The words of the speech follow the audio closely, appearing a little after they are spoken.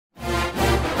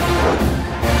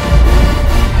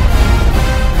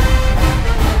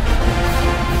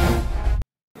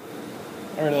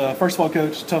first of all,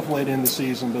 Coach, tough late in the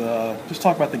season, but just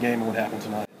talk about the game and what happened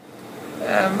tonight.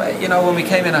 You know, when we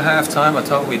came in at half-time, I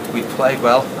thought we'd played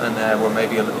well, and we're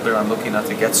maybe a little bit unlucky not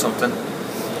to get something.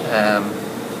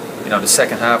 You know, the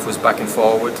second half was back and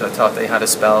forward. I thought they had a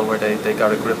spell where they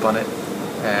got a grip on it.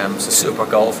 It's a super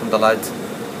goal from the lad.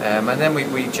 And then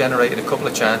we generated a couple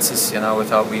of chances. You know, I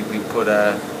thought we put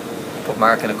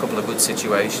Mark in a couple of good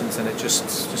situations, and it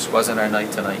just wasn't our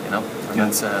night tonight. You know,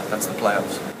 and that's the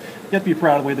playoffs. You have to be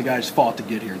proud of the way the guys fought to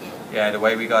get here, though. Yeah, the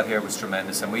way we got here was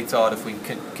tremendous, and we thought if we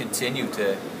could continue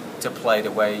to play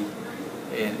the way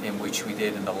in which we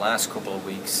did in the last couple of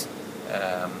weeks,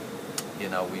 you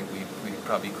know, we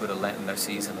probably could have lengthened our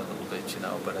season a little bit, you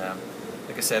know. But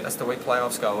like I said, that's the way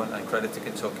playoffs go, and credit to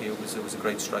Kentucky. It was a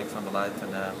great strike from the lad,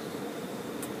 and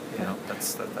you know,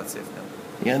 that's it now.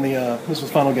 Yeah, and this was the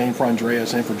final game for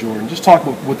Andreas and for Jordan. Just talk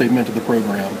about what they've meant to the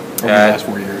program over the last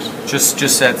 4 years. Just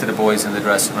said to the boys in the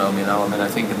dressing room, you know, I mean, I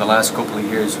think in the last couple of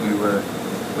years we've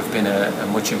been a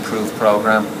much improved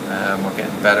program. We're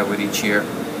getting better with each year,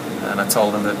 and I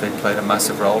told them that they played a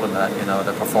massive role in that. You know,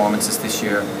 the performances this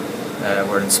year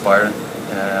were inspiring.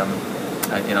 And,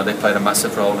 you know, they played a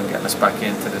massive role in getting us back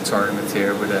into the tournament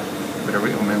here I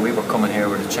mean, we were coming here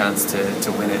with a chance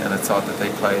to win it, and I thought that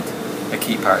they played a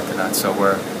key part in that. So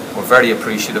we're very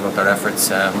appreciative of their efforts.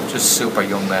 Just super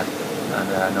young men,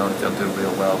 and I know that they'll do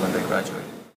real well when they graduate.